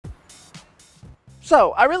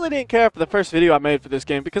So, I really didn't care for the first video I made for this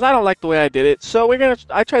game because I don't like the way I did it. So,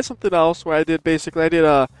 I tried something else where I did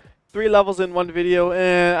 3 levels in one video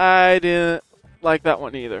and I didn't like that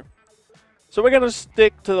one either. So, we're going to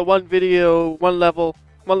stick to the one level,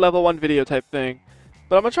 one video type thing.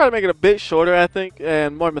 But I'm going to try to make it a bit shorter, I think,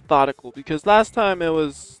 and more methodical because last time it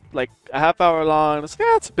was like a half hour long.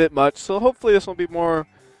 It's a bit much. So, hopefully this will be more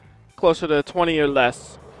closer to 20 or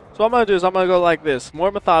less. So what I'm going to do is I'm going to go like this.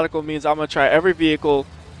 More methodical means I'm going to try every vehicle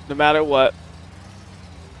no matter what.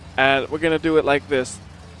 And we're going to do it like this.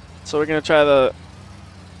 So we're going to try the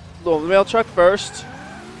little mail truck first.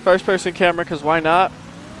 First person camera because why not?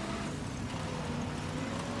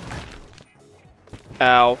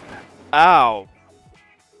 Ow. Ow.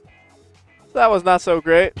 That was not so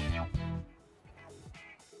great.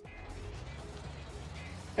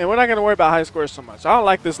 And we're not going to worry about high scores so much. I don't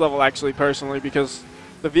like this level actually personally because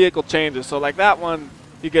the vehicle changes. So like that one,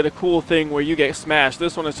 you get a cool thing where you get smashed.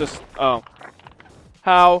 This one is just, oh,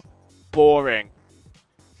 how boring.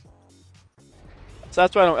 So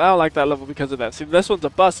that's why I don't like that level because of that. See, this one's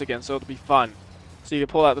a bus again, so it'll be fun. So you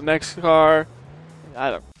can pull out the next car.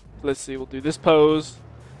 Let's see, we'll do this pose.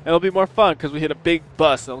 And it'll be more fun because we hit a big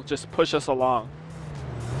bus. It'll just push us along.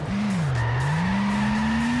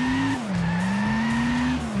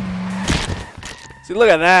 See, look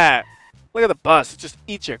at that. Look at the bus. It just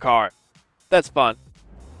eats your car. That's fun.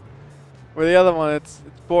 Where the other one, it's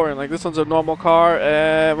boring. Like this one's a normal car.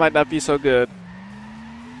 It might not be so good.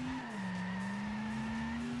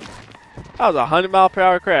 That was a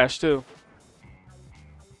 100-mile-per-hour crash too.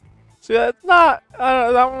 See, that's not.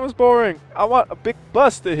 That one was boring. I want a big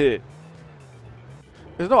bus to hit.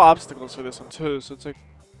 There's no obstacles for this one too, so it's like,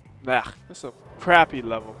 nah. It's a crappy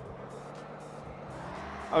level.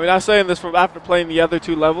 I mean, I'm saying this from after playing the other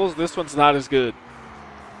 2 levels. This one's not as good.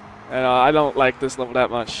 And I don't like this level that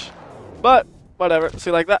much. But, whatever.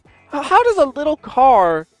 See, like that. How does a little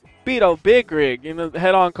car beat a big rig in a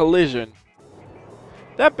head-on collision?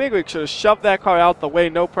 That big rig should have shoved that car out the way,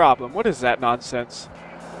 no problem. What is that nonsense?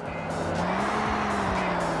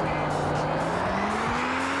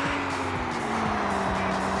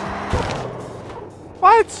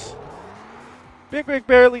 What? Big rig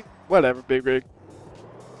barely. Whatever, big rig.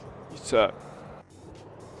 You suck.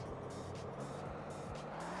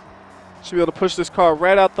 Should be able to push this car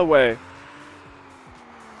right out the way.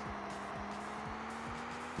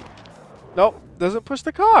 Nope, doesn't push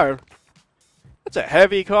the car. That's a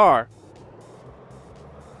heavy car.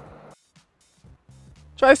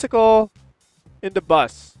 Tricycle into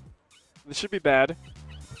bus. This should be bad.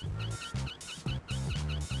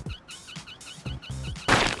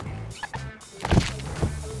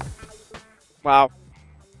 Wow.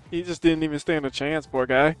 He just didn't even stand a chance, poor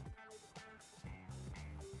guy.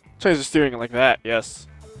 Change the steering like that, yes.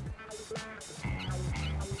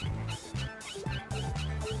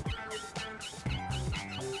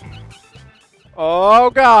 Oh,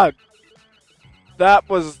 God. That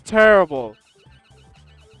was terrible.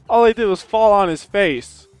 All he did was fall on his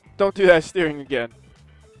face. Don't do that steering again.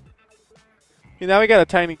 Now we got a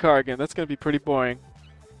tiny car again. That's going to be pretty boring.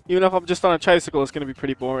 Even if I'm just on a tricycle, it's going to be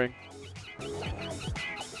pretty boring.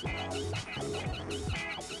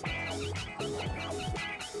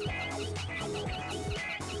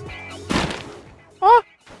 Huh?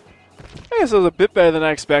 I guess it was a bit better than I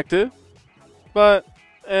expected. But,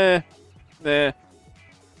 nah.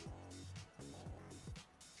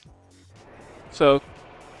 So,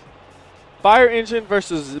 fire engine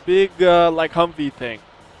versus a big, like, Humvee thing.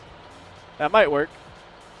 That might work.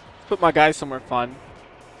 Let's put my guy somewhere fun.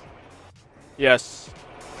 Yes.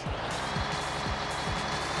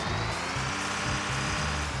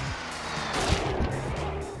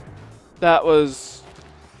 That was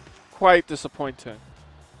quite disappointing.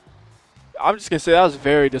 I'm just going to say that was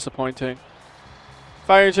very disappointing.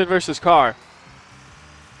 Fire engine versus car.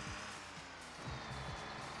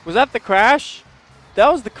 Was that the crash?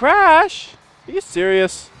 That was the crash? Are you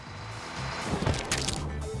serious?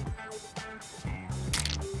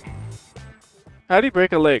 How do you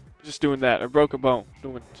break a leg? Just doing that. Or broke a bone.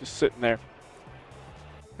 Just sitting there.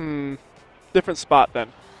 Different spot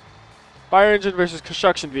then. Fire engine versus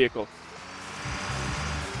construction vehicle.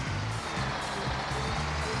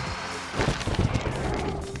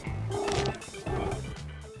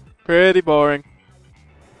 Pretty boring.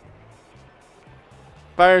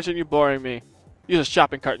 Fire engine, you boring me. Use a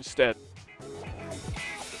shopping cart instead.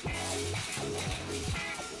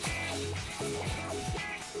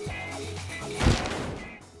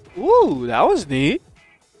 Ooh, that was neat.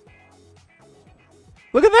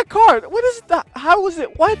 Look at that car. What is that? How was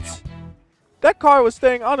it? What? That car was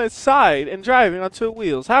staying on its side and driving on 2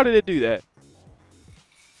 wheels. How did it do that?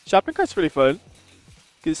 Shopping cart's pretty fun.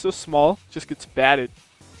 It's so small, just gets batted.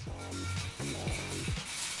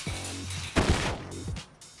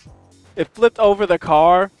 It flipped over the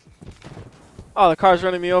car. Oh, the car's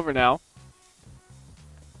running me over now.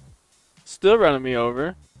 Still running me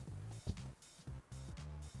over.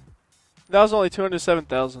 That was only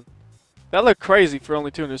 207,000. That looked crazy for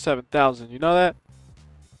only 207,000. You know that?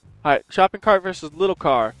 Alright, shopping cart versus little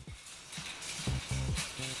car.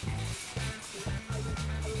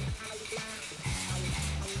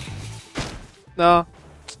 No.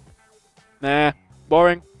 Nah.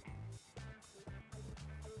 Boring.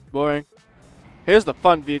 Boring. Here's the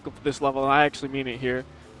fun vehicle for this level, and I actually mean it here.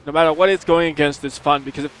 No matter what it's going against, it's fun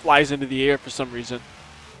because it flies into the air for some reason.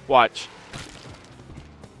 Watch.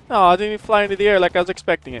 No, it didn't even fly into the air like I was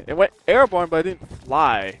expecting it. It went airborne, but it didn't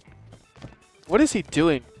fly. What is he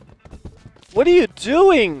doing? What are you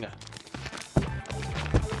doing?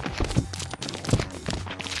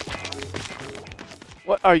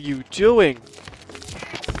 What are you doing?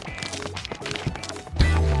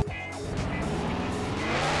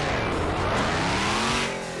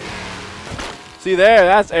 See there,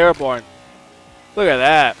 that's airborne. Look at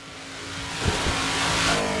that.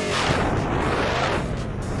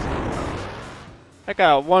 I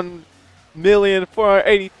got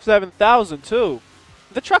 1,487,000 too.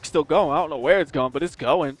 The truck's still going. I don't know where it's going, but it's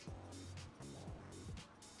going.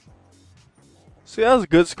 See, that was a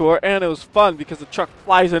good score, and it was fun because the truck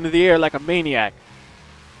flies into the air like a maniac.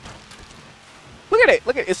 Look at it.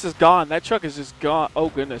 Look at it. It's just gone. That truck is just gone. Oh,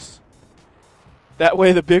 goodness. That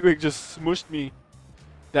way the big rig just smushed me.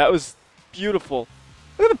 That was beautiful.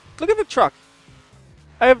 Look at the truck.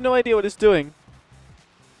 I have no idea what it's doing.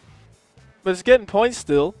 But it's getting points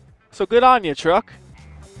still. So good on you, truck.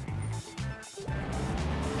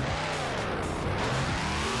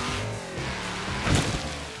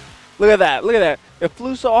 Look at that. Look at that. It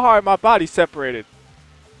flew so hard my body separated.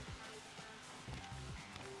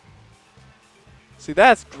 See,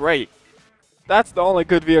 that's great. That's the only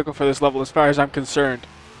good vehicle for this level as far as I'm concerned.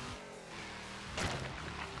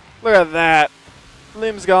 Look at that.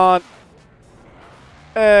 Limbs gone.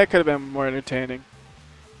 It could have been more entertaining.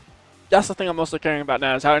 That's the thing I'm mostly caring about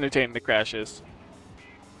now is how entertaining the crash is.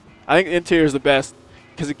 I think the interior is the best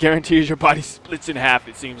because it guarantees your body splits in half,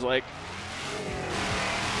 it seems like.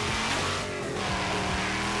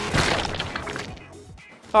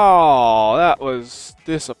 Oh, that was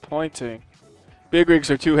disappointing. Big rigs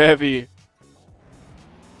are too heavy.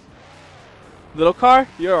 Little car,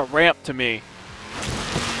 you're a ramp to me.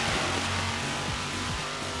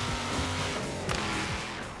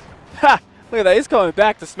 Ha! Look at that. He's going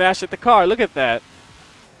back to smash at the car. Look at that.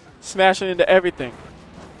 Smashing into everything.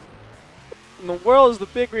 In the world is the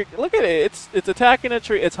big rig. Look at it. It's attacking a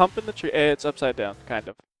tree. It's humping the tree. It's upside down, kind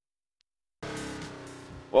of.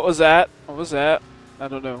 What was that? What was that? I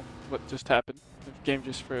don't know what just happened. The game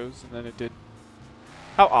just froze, and then it did.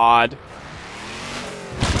 How odd.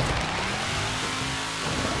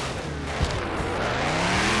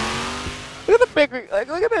 Look at the big, like,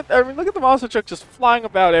 look at that. I mean, look at the monster truck just flying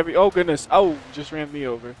about every. Oh goodness! Oh, just ran me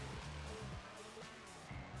over.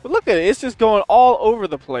 But look at it. It's just going all over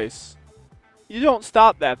the place. You don't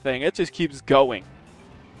stop that thing. It just keeps going.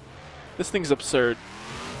 This thing's absurd.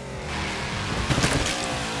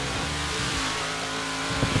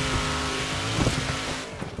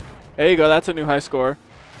 There you go. That's a new high score.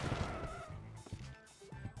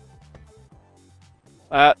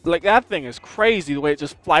 Like, that thing is crazy, the way it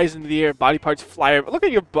just flies into the air, body parts fly over. Look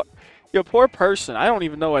at your poor person. I don't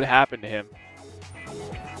even know what happened to him.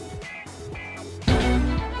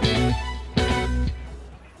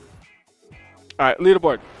 Alright,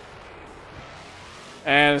 leaderboard.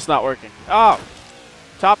 And it's not working. Oh!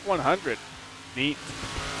 Top 100. Neat.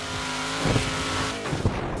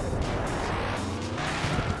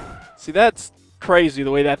 See, that's crazy,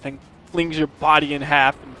 the way that thing flings your body in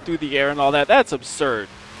half and through the air and all that. That's absurd.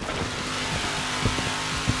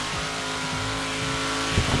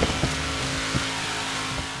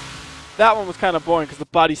 That one was kind of boring because the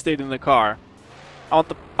body stayed in the car. I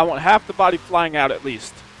want half the body flying out at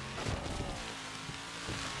least.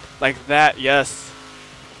 Like that, yes.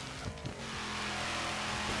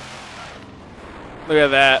 Look at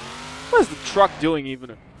that. What is the truck doing even?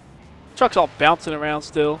 The truck's all bouncing around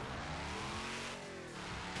still.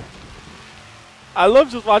 I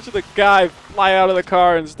love just watching the guy fly out of the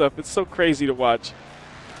car and stuff. It's so crazy to watch.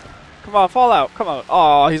 Come on, fall out. Come on.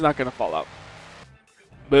 Oh, he's not going to fall out.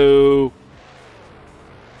 Boo.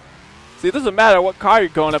 See, it doesn't matter what car you're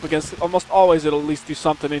going up against. Almost always it'll at least do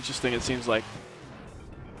something interesting, it seems like.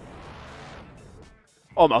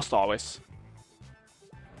 Almost always.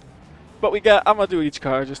 But we got. I'm gonna do each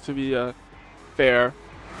car just to be fair.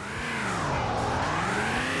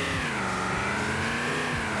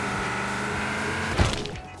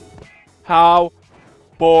 How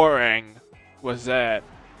boring was that?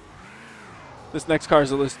 This next car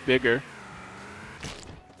is a list bigger.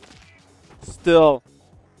 Still,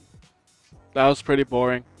 that was pretty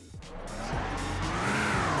boring.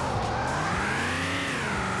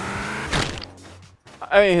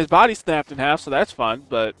 I mean, his body snapped in half, so that's fun,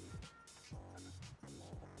 but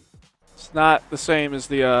it's not the same as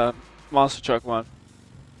the monster truck one.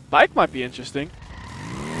 Bike might be interesting.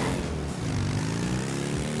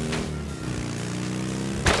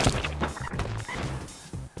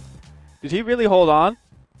 Did he really hold on?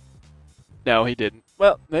 No, he didn't.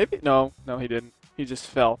 Well, maybe. No, he didn't. He just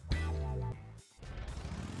fell.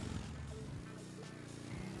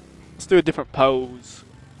 Let's do a different pose.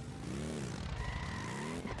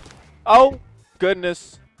 Oh,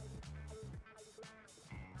 goodness.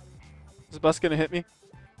 Is the bus going to hit me?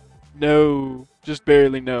 No. Just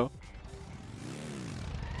barely no.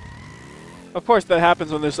 Of course, that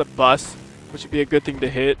happens when there's a bus, which would be a good thing to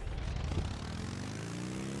hit.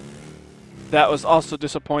 That was also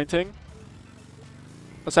disappointing.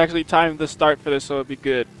 Let's actually time the start for this so it'll be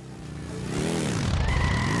good.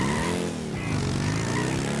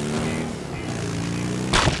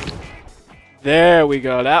 There we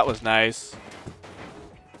go. That was nice.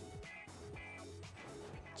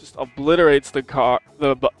 Just obliterates the car,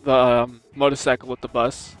 the motorcycle with the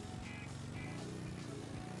bus.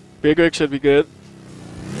 Big rig should be good.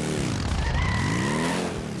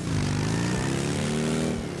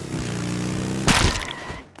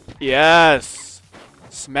 Yes!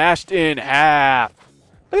 Smashed in half.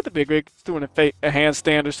 Look at the big rig. It's doing a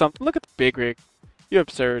handstand or something. Look at the big rig. You're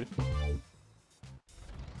absurd.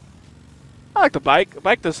 I like the bike. The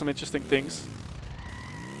bike does some interesting things.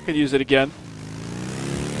 Could use it again.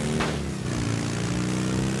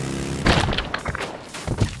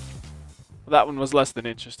 Well, that one was less than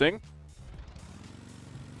interesting.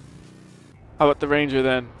 How about the Ranger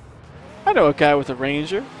then? I know a guy with a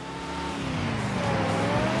Ranger.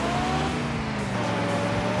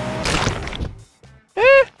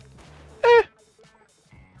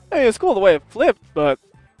 I mean, it's cool the way it flipped, but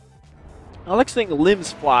I like seeing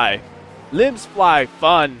limbs fly. Limbs fly,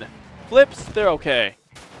 fun. Flips, they're okay.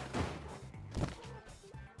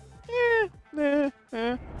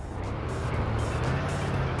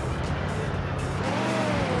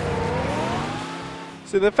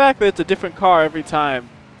 See, the fact that it's a different car every time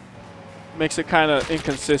makes it kind of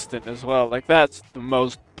inconsistent as well. Like, that's the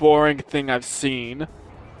most boring thing I've seen.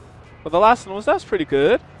 But the last one that's pretty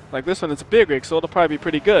good. Like, this one is a big rig, so it'll probably be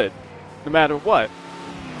pretty good, no matter what.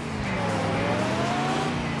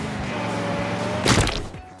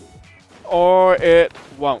 Or it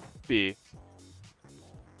won't be.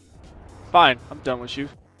 Fine, I'm done with you.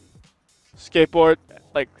 Skateboard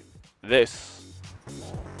like this.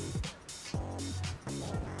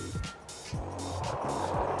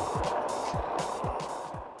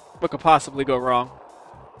 What could possibly go wrong?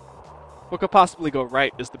 What could possibly go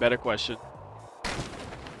right is the better question.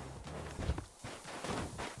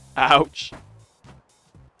 Ouch.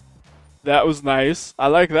 That was nice. I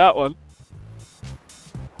like that one.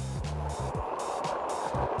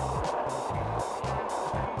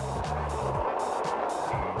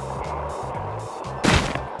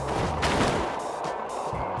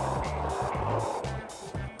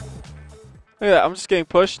 Look at that, I'm just getting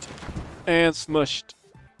pushed and smushed.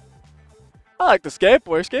 I like the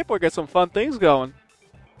skateboard. Skateboard gets some fun things going.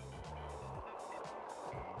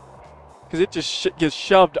 Because it just gets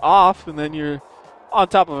shoved off and then you're on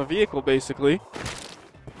top of a vehicle basically.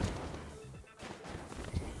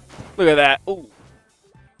 Look at that. Ooh.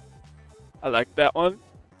 I like that one.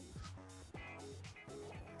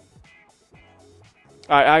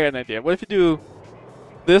 Alright, I got an idea. What if you do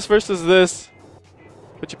this versus this,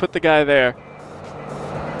 but you put the guy there?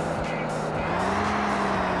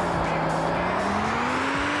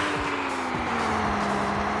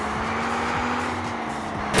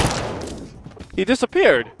 He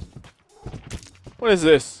disappeared. What is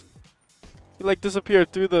this? He like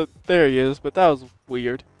disappeared through the... There he is, but that was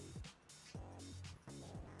weird.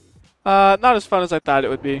 Not as fun as I thought it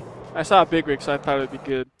would be. I saw a big rig, so I thought it would be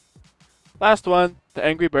good. Last one, the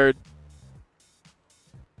Angry Bird.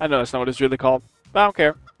 I know that's not what it's really called, but I don't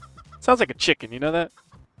care. Sounds like a chicken, you know that?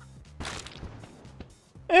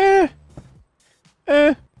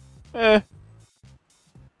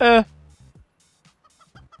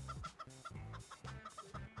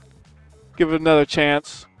 Give it another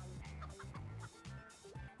chance.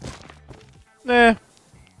 Nah.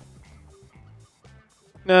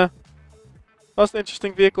 Nah. Most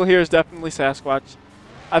interesting vehicle here is definitely Sasquatch.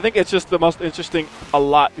 I think it's just the most interesting a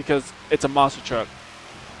lot because it's a monster truck.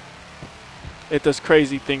 It does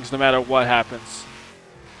crazy things no matter what happens.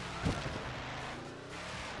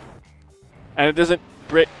 And it doesn't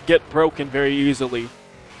get broken very easily.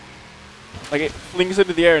 Like, it flings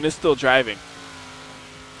into the air and it's still driving.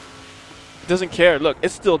 It doesn't care. Look,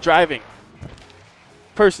 it's still driving.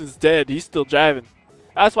 Person's dead. He's still driving.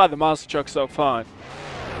 That's why the monster truck's so fun.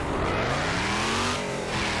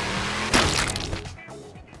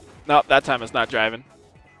 No, that time it's not driving.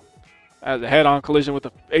 I had a head-on collision with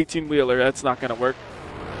a 18-wheeler. That's not going to work.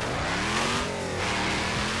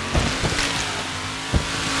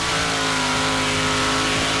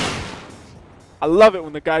 I love it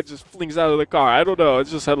when the guy just flings out of the car. I don't know.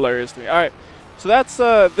 It's just hilarious to me. All right. So that's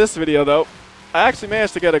this video, though. I actually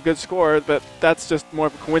managed to get a good score, but that's just more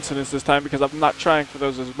of a coincidence this time because I'm not trying for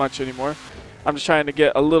those as much anymore. I'm just trying to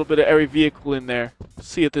get a little bit of every vehicle in there.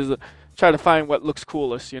 See if there's a... Try to find what looks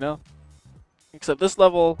coolest, you know? Except this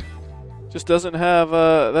level just doesn't have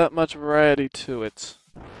that much variety to it.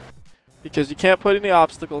 Because you can't put any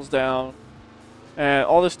obstacles down. And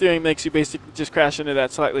all the steering makes you basically just crash into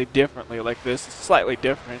that slightly differently like this. It's slightly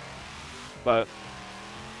different. But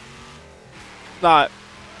not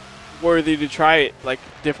worthy to try it like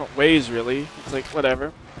different ways, really. It's like,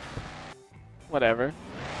 whatever. Whatever.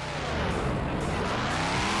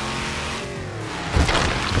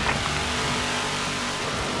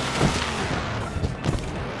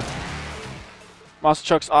 Monster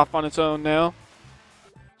Truck's off on its own now.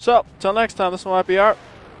 So, till next time, this is WhyBeAre.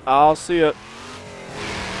 I'll see ya.